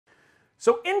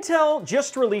So Intel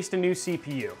just released a new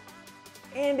CPU,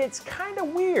 and it's kind of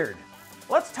weird.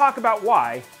 Let's talk about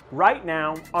why right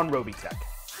now on Robeytech.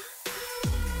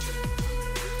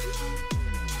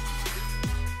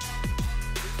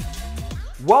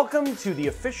 Welcome to the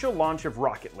official launch of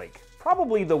Rocket Lake,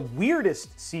 probably the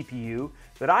weirdest CPU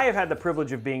that I have had the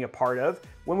privilege of being a part of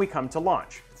when we come to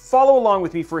launch. Follow along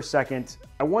with me for a second.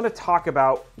 I want to talk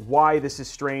about why this is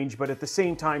strange, but at the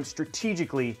same time,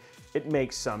 strategically, it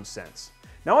makes some sense.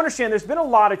 Now understand, there's been a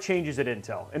lot of changes at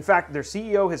Intel. In fact, their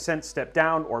CEO has since stepped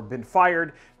down or been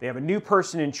fired. They have a new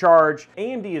person in charge.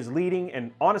 AMD is leading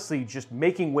and honestly just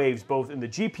making waves both in the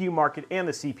GPU market and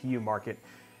the CPU market.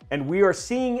 And we are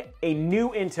seeing a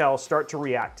new Intel start to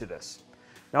react to this.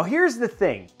 Now here's the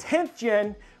thing, 10th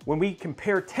gen, when we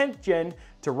compare 10th gen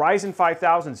to Ryzen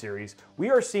 5000 series, we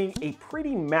are seeing a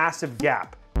pretty massive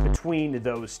gap between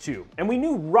those two. And we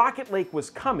knew Rocket Lake was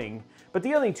coming, but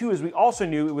the other thing too is we also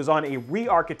knew it was on a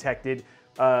re-architected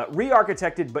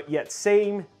but yet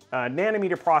same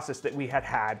nanometer process that we had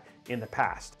had in the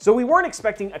past. So we weren't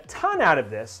expecting a ton out of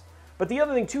this, but the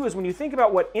other thing too is when you think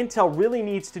about what Intel really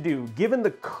needs to do, given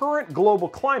the current global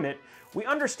climate, we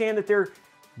understand that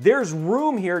there's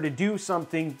room here to do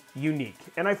something unique.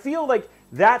 And I feel like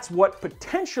that's what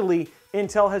potentially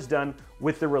Intel has done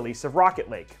with the release of Rocket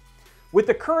Lake. With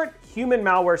the current human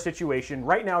malware situation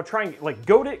right now, go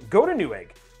to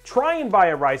Newegg, try and buy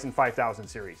a Ryzen 5000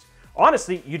 series.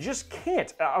 Honestly, you just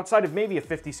can't outside of maybe a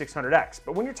 5600X.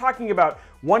 But when you're talking about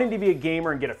wanting to be a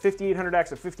gamer and get a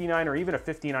 5800X, a 59, or even a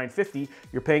 5950,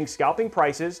 you're paying scalping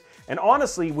prices. And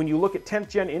honestly, when you look at 10th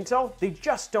gen Intel, they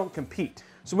just don't compete.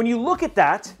 So when you look at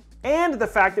that, and the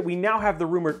fact that we now have the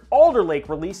rumored Alder Lake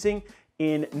releasing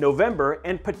in November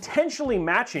and potentially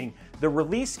matching the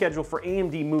release schedule for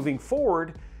AMD moving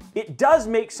forward, it does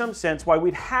make some sense why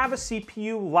we'd have a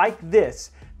CPU like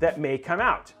this that may come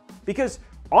out. Because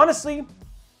honestly,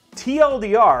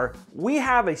 TLDR, we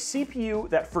have a CPU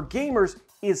that for gamers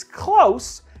is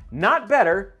close, not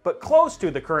better, but close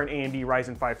to the current AMD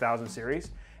Ryzen 5000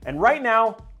 series. And right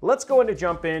now, let's go into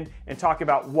jump in and talk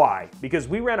about why. Because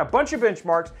we ran a bunch of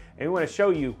benchmarks and we want to show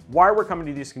you why we're coming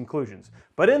to these conclusions.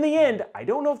 But in the end, I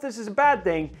don't know if this is a bad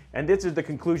thing, and this is the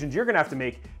conclusions you're going to have to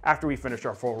make after we finish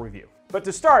our full review. But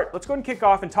to start, let's go and kick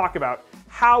off and talk about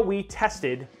how we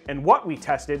tested and what we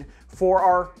tested for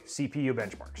our CPU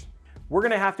benchmarks. We're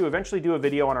going to have to eventually do a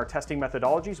video on our testing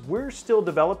methodologies. We're still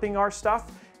developing our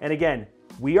stuff. And again,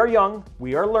 we are young,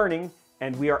 we are learning,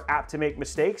 and we are apt to make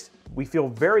mistakes. We feel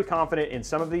very confident in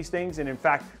some of these things, and in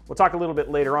fact, we'll talk a little bit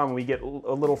later on when we get a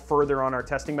little further on our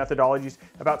testing methodologies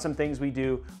about some things we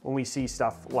do when we see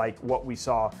stuff like what we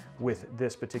saw with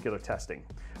this particular testing.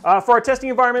 For our testing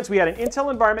environments, we had an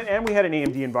Intel environment and we had an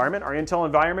AMD environment. Our Intel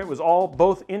environment was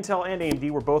both Intel and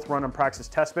AMD were both run on Praxis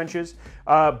test benches.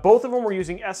 Both of them were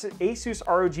using Asus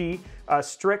ROG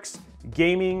Strix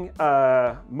gaming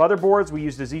motherboards. We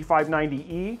used a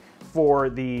Z590E for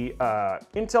the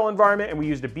Intel environment, and we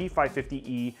used a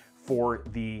B550E for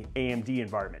the AMD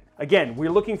environment. Again, we're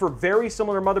looking for very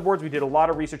similar motherboards. We did a lot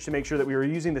of research to make sure that we were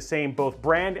using the same both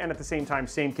brand and at the same time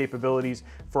same capabilities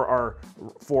for our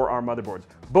motherboards.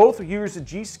 Both used a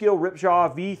G.Skill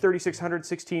Ripjaw V3600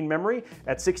 16 memory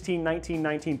at 1619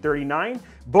 1939.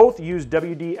 Both used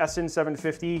WD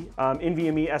SN750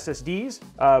 NVMe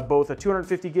SSDs, both a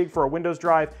 250 gig for our Windows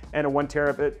drive and a 1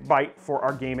 terabyte for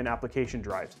our game and application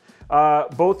drives.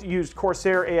 Both used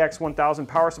Corsair AX1000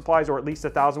 power supplies, or at least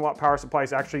 1000 watt power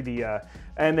supplies, actually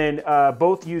and then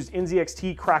both used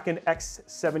NZXT Kraken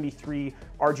X73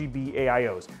 RGB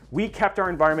AIOs. We kept our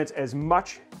environments as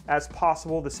much as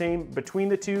possible the same between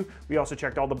the two. We also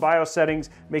checked all the BIOS settings,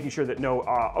 making sure that no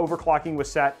overclocking was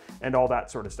set and all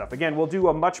that sort of stuff. Again, we'll do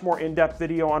a much more in-depth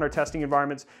video on our testing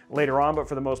environments later on, but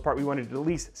for the most part, we wanted to at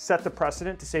least set the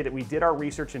precedent to say that we did our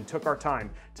research and took our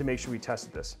time to make sure we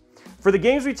tested this. For the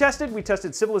games we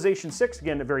tested Civilization 6,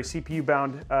 again, a very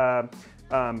CPU-bound and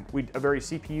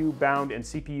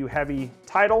CPU-heavy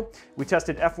title. We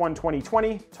tested F1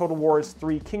 2020, Total Wars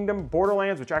 3 Kingdom,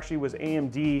 Borderlands, which actually was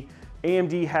AMD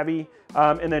heavy,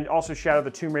 and then also Shadow of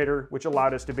the Tomb Raider, which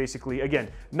allowed us to basically, again,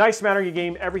 nice mattering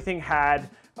game. Everything had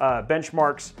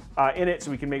benchmarks in it,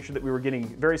 so we can make sure that we were getting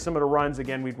very similar runs.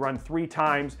 Again, we'd run 3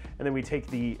 times, and then we take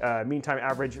the mean time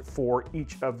average for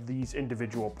each of these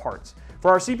individual parts. For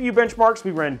our CPU benchmarks,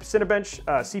 we ran Cinebench,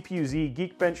 CPU-Z,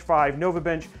 Geekbench 5,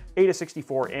 NovaBench,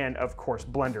 Ada64, and of course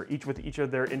Blender, each with each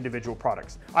of their individual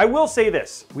products. I will say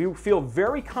this, we feel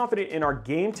very confident in our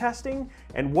game testing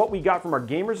and what we got from our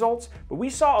game results, but we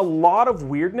saw a lot of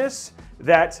weirdness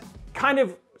that kind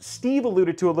of Steve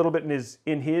alluded to a little bit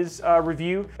in his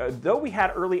review. Though we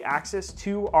had early access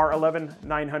to our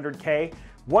 11900K,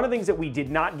 One of the things that we did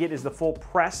not get is the full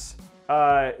press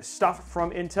stuff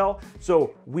from Intel.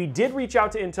 So we did reach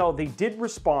out to Intel. They did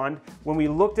respond when we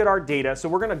looked at our data. So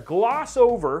we're going to gloss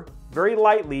over very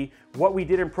lightly what we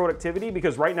did in productivity,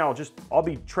 because right now, I'll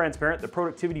be transparent, the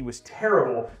productivity was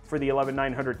terrible for the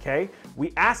 11900K.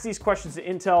 We asked these questions to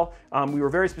Intel. We were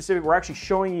very specific. We're actually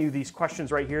showing you these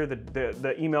questions right here,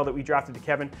 the email that we drafted to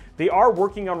Kevin. They are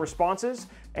working on responses,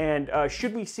 and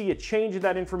should we see a change in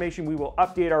that information, we will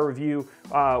update our review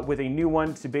with a new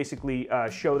one to basically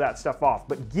show that stuff off.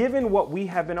 But given what we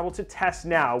have been able to test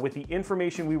now with the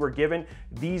information we were given,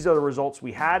 these are the results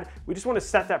we had. We just want to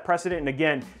set that precedent, and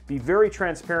again, be very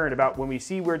transparent about when we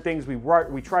see weird things,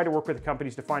 we try to work with the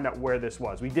companies to find out where this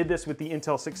was. We did this with the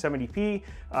Intel 670p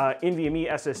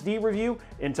NVMe SSD review.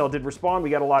 Intel did respond. We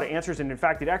got a lot of answers, and in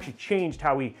fact, it actually changed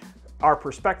our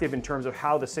perspective in terms of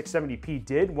how the 670p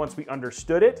did once we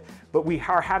understood it. But we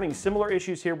are having similar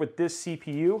issues here with this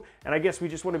CPU, and I guess we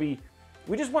just want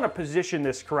to position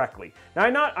this correctly.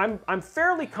 Now, I'm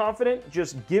fairly confident,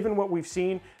 just given what we've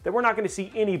seen, that we're not going to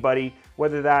see anybody,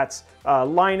 whether that's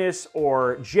Linus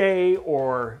or Jay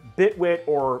or Bitwit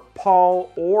or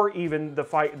Paul or even the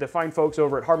fine folks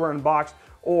over at Hardware Unboxed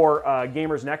or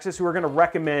Gamers Nexus, who are going to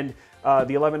recommend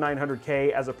the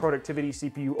 11900K as a productivity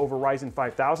CPU over Ryzen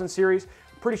 5000 series.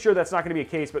 Pretty sure that's not going to be a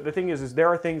case, but the thing is there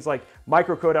are things like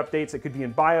microcode updates that could be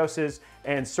in BIOSes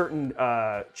and certain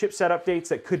chipset updates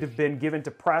that could have been given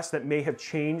to press that may have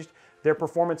changed their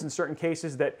performance in certain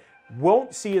cases that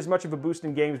won't see as much of a boost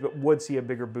in games, but would see a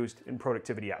bigger boost in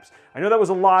productivity apps. I know that was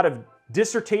a lot of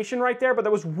dissertation right there, but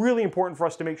that was really important for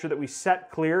us to make sure that we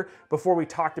set clear before we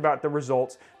talked about the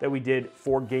results that we did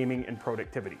for gaming and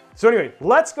productivity. So anyway,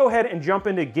 let's go ahead and jump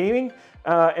into gaming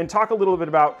and talk a little bit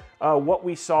about what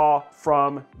we saw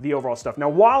from the overall stuff. Now,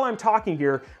 while I'm talking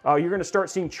here, you're going to start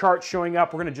seeing charts showing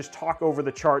up. We're going to just talk over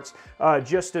the charts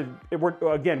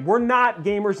we're not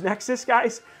Gamers Nexus,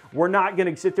 guys. We're not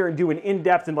going to sit there and do an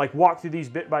in-depth and like walk through these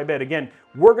bit by bit. Again,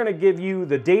 we're going to give you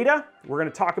the data. We're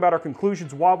going to talk about our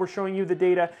conclusions while we're showing you the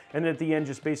data, and then at the end,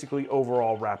 just basically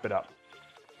overall wrap it up.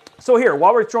 So here,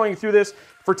 while we're throwing through this,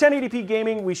 for 1080p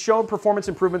gaming, we showed performance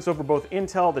improvements over both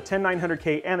Intel, the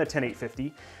 10900K, and the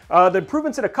 10850. The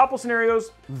improvements in a couple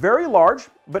scenarios, very large,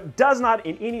 but does not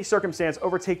in any circumstance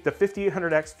overtake the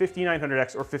 5800X,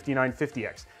 5900X, or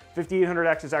 5950X.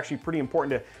 5800X is actually pretty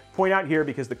important to point out here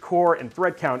because the core and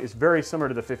thread count is very similar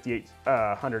to the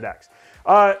 5800X.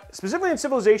 Specifically in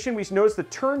Civilization, we noticed the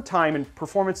turn time and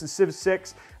performance in Civ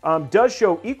 6 does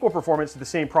show equal performance to the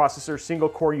same processor, single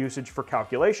core usage for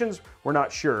calculations. We're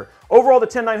not sure. Overall,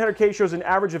 the 10900K shows an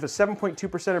average of a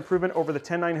 7.2% improvement over the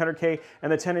 10900K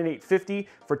and the 10850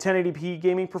 for 1080p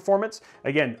gaming performance.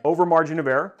 Again, over margin of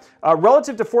error.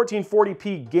 Relative to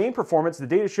 1440p game performance, the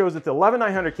data shows that the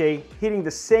 11900K hitting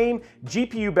the same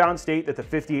GPU bound state that the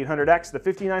 5800X, the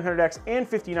 5900X, and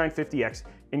 5950X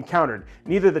encountered.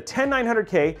 Neither the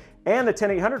 10900K and the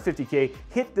 10850K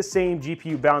hit the same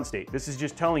GPU bound state. This is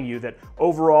just telling you that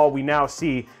overall we now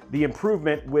see the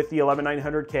improvement with the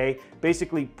 11900K,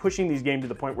 basically pushing these games to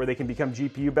the point where they can become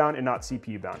GPU bound and not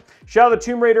CPU bound. Shadow of the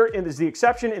Tomb Raider is the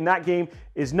exception, in that game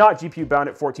is not GPU bound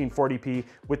at 1440p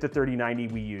with the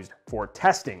 3090 we used for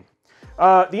testing.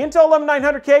 The Intel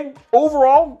 11900K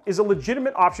overall is a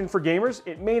legitimate option for gamers.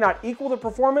 It may not equal the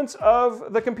performance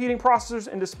of the competing processors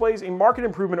and displays a marked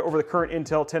improvement over the current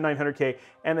Intel 10900K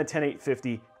and the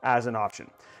 10850 as an option.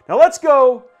 Now let's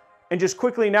go and just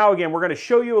quickly now again, we're going to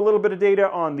show you a little bit of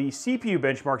data on the CPU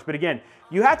benchmarks, but again,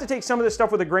 you have to take some of this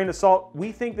stuff with a grain of salt.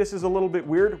 We think this is a little bit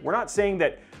weird. We're not saying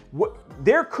that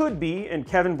there could be, and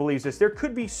Kevin believes this, there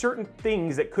could be certain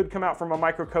things that could come out from a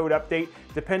microcode update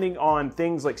depending on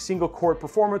things like single core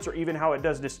performance or even how it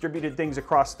does distributed things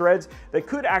across threads that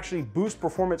could actually boost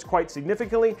performance quite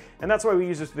significantly, and that's why we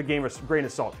use this with a grain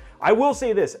of salt. I will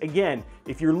say this, again,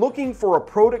 if you're looking for a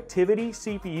productivity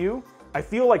CPU, I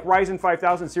feel like Ryzen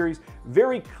 5000 series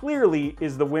very clearly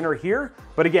is the winner here,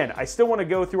 but again, I still want to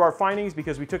go through our findings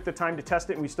because we took the time to test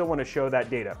it and we still want to show that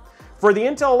data. For the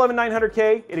Intel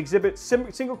 11900K, it exhibits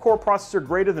single core processor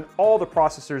greater than all the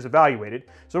processors evaluated.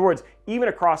 So in other words, even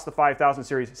across the 5000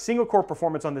 series, single core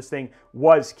performance on this thing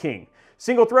was king.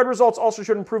 Single thread results also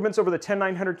showed improvements over the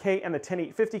 10900K and the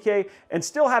 10850K and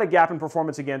still had a gap in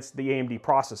performance against the AMD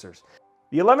processors.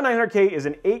 The 11900K is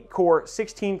an 8-core,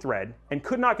 16-thread, and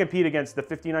could not compete against the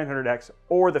 5900X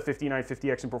or the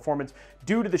 5950X in performance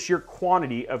due to the sheer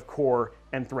quantity of core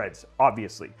and threads,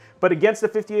 obviously. But against the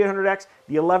 5800X,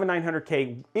 the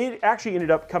 11900K, it actually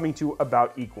ended up coming to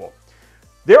about equal.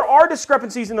 There are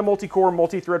discrepancies in the multi-core,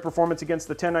 multi-thread performance against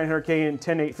the 10900K and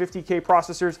 10850K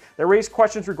processors that raise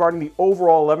questions regarding the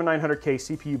overall 11900K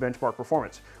CPU benchmark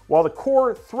performance. While the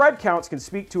core thread counts can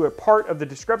speak to a part of the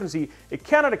discrepancy, it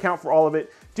cannot account for all of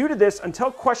it. Due to this, until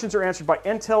questions are answered by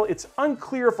Intel, it's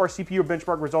unclear if our CPU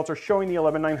benchmark results are showing the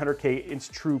 11900K its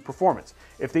true performance.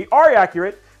 If they are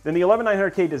accurate, then the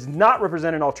 11900K does not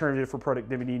represent an alternative for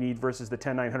productivity need versus the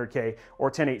 10900K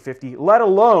or 10850, let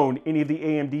alone any of the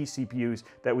AMD CPUs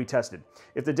that we tested.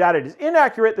 If the data is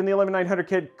inaccurate, then the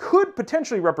 11900K could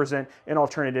potentially represent an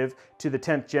alternative to the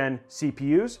 10th gen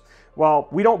CPUs. While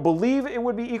we don't believe it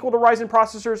would be equal to Ryzen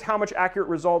processors, how much accurate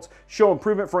results show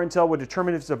improvement for Intel would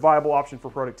determine if it's a viable option for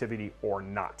productivity or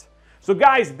not. So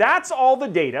guys, that's all the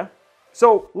data.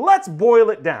 So let's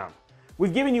boil it down.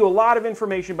 We've given you a lot of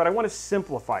information, but I want to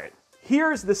simplify it.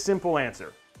 Here's the simple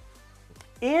answer.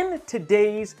 In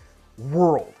today's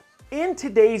world, in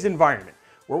today's environment,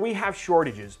 where we have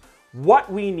shortages,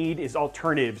 what we need is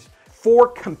alternatives for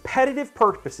competitive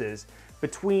purposes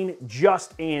between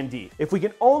just AMD. If we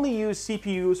can only use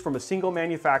CPUs from a single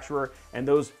manufacturer and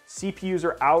those CPUs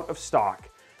are out of stock,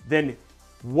 then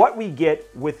what we get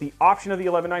with the option of the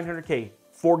 11900K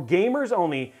for gamers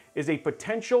only is a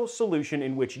potential solution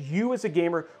in which you as a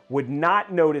gamer would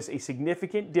not notice a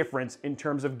significant difference in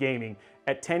terms of gaming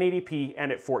at 1080p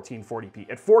and at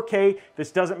 1440p. At 4K,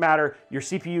 this doesn't matter. Your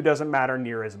CPU doesn't matter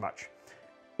near as much.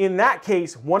 In that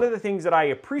case, one of the things that I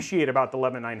appreciate about the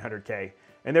 11900K,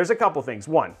 and there's a couple things.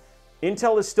 One,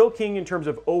 Intel is still king in terms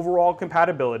of overall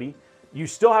compatibility. You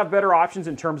still have better options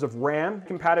in terms of RAM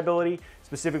compatibility,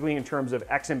 specifically in terms of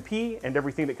XMP and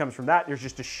everything that comes from that. There's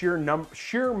just a sheer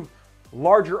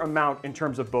larger amount in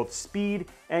terms of both speed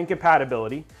and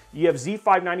compatibility. You have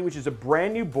Z590, which is a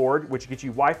brand new board, which gets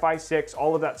you Wi-Fi 6,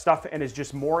 all of that stuff, and is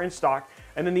just more in stock.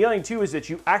 And then the other thing too is that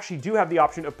you actually do have the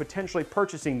option of potentially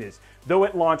purchasing this. Though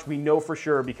at launch, we know for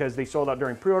sure because they sold out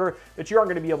during pre-order that you aren't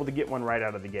gonna be able to get one right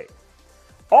out of the gate.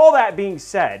 All that being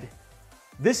said,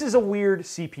 this is a weird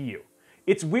CPU.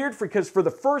 It's weird because for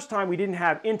the first time we didn't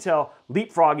have Intel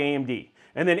leapfrog AMD,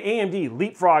 and then AMD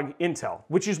leapfrog Intel,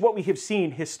 which is what we have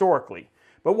seen historically.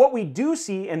 But what we do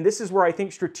see, and this is where I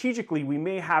think strategically we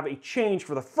may have a change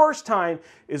for the first time,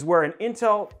 is where an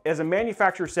Intel as a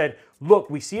manufacturer said, look,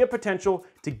 we see a potential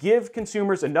to give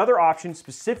consumers another option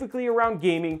specifically around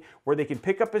gaming where they can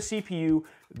pick up a CPU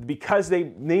because they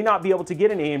may not be able to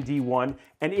get an AMD one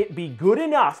and it be good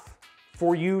enough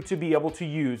for you to be able to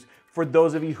use for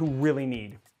those of you who really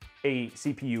need a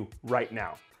CPU right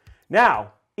now.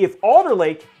 Now, if Alder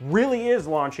Lake really is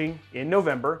launching in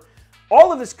November,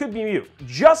 all of this could be mute.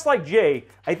 Just like Jay,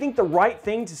 I think the right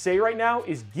thing to say right now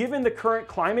is given the current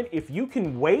climate, if you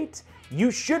can wait, you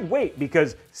should wait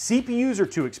because CPUs are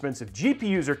too expensive,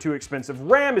 GPUs are too expensive,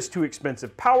 RAM is too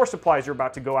expensive, power supplies are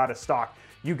about to go out of stock.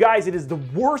 You guys, it is the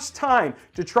worst time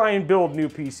to try and build new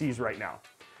PCs right now.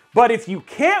 But if you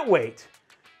can't wait,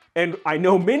 and I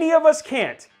know many of us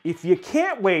can't, if you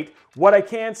can't wait, what I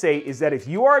can say is that if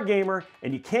you are a gamer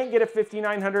and you can't get a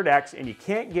 5900X and you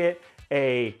can't get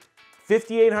a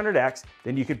 5800X,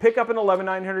 then you can pick up an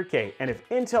 11900K. And if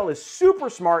Intel is super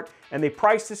smart and they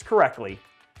price this correctly,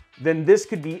 then this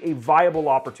could be a viable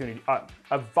opportunity,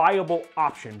 a viable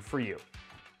option for you.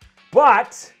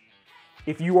 But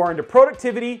if you are into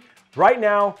productivity, right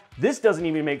now, this doesn't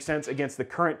even make sense against the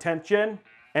current 10th gen.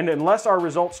 And unless our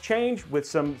results change with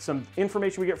some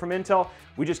information we get from Intel,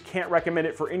 we just can't recommend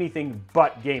it for anything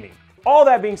but gaming. All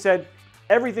that being said,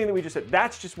 everything that we just said,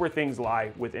 that's just where things lie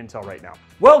with Intel right now.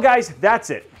 Well, guys, that's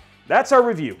it. That's our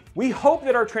review. We hope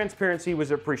that our transparency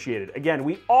was appreciated. Again,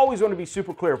 we always want to be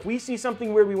super clear. If we see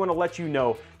something weird, we want to let you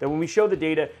know that when we show the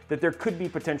data, that there could be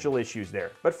potential issues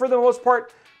there. But for the most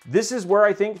part, this is where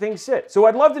I think things sit. So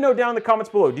I'd love to know down in the comments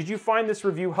below, did you find this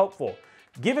review helpful?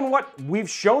 Given what we've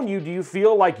shown you, do you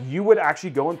feel like you would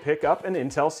actually go and pick up an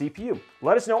Intel CPU?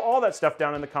 Let us know all that stuff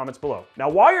down in the comments below. Now,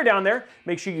 while you're down there,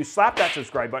 make sure you slap that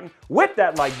subscribe button, whip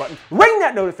that like button, ring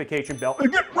that notification bell,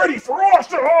 and get ready for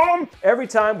awesome every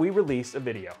time we release a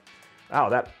video. Ow,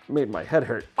 that made my head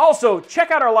hurt. Also,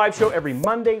 check out our live show every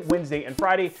Monday, Wednesday, and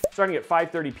Friday, starting at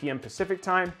 5:30 p.m. Pacific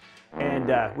time.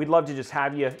 And we'd love to just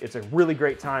have you. It's a really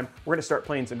great time. We're gonna start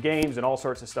playing some games and all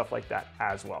sorts of stuff like that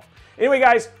as well. Anyway,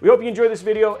 guys, we hope you enjoyed this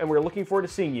video and we're looking forward to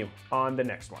seeing you on the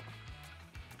next one.